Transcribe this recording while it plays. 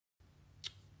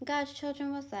God's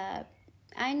children, what's up?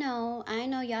 I know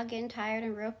y'all getting tired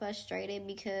and real frustrated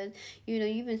because,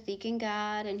 you've been seeking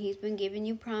God and He's been giving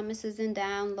you promises and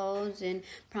downloads and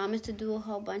promised to do a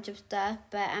whole bunch of stuff.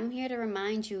 But I'm here to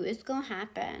remind you, it's going to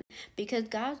happen because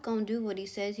God's going to do what He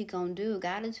says He's going to do.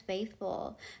 God is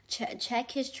faithful.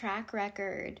 Check His track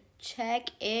record.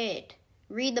 Check it.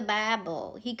 Read the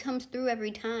Bible. He comes through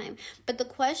every time. But the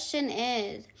question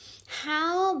is,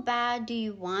 how bad do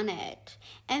you want it?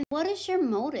 And what is your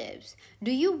motives? Do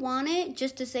you want it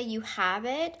just to say you have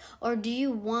it? Or do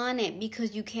you want it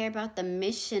because you care about the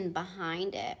mission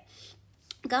behind it?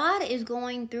 God is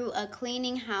going through a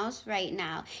cleaning house right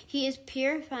now. He is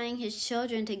purifying His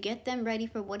children to get them ready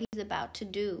for what He's about to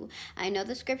do. I know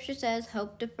the scripture says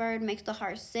hope deferred makes the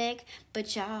heart sick,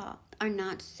 but y'all are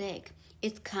not sick.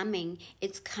 It's coming.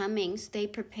 It's coming. Stay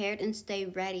prepared and stay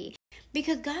ready.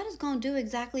 Because God is going to do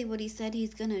exactly what He said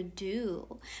He's going to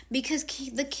do. Because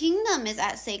the kingdom is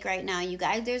at stake right now, you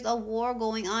guys. There's a war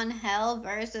going on, hell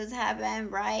versus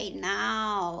heaven right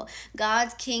now.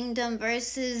 God's kingdom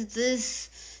versus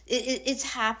this. It's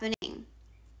happening.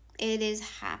 It is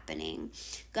happening.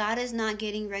 God is not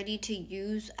getting ready to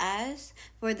use us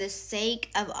for the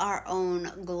sake of our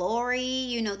own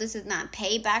glory. This is not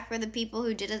payback for the people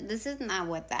who did it. This is not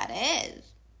what that is.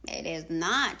 It is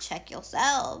not. Check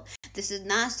yourself. This is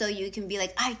not so you can be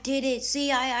like, I did it.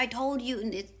 See, I told you.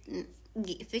 And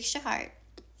fix your heart.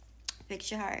 Fix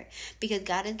your heart. Because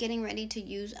God is getting ready to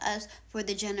use us for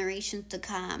the generations to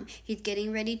come. He's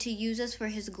getting ready to use us for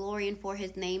His glory and for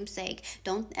His name's sake.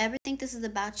 Don't ever think this is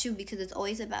about you because it's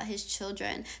always about His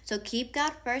children. So keep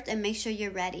God first and make sure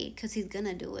you're ready because He's going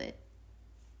to do it.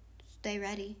 Stay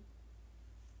ready.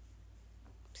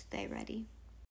 Stay ready.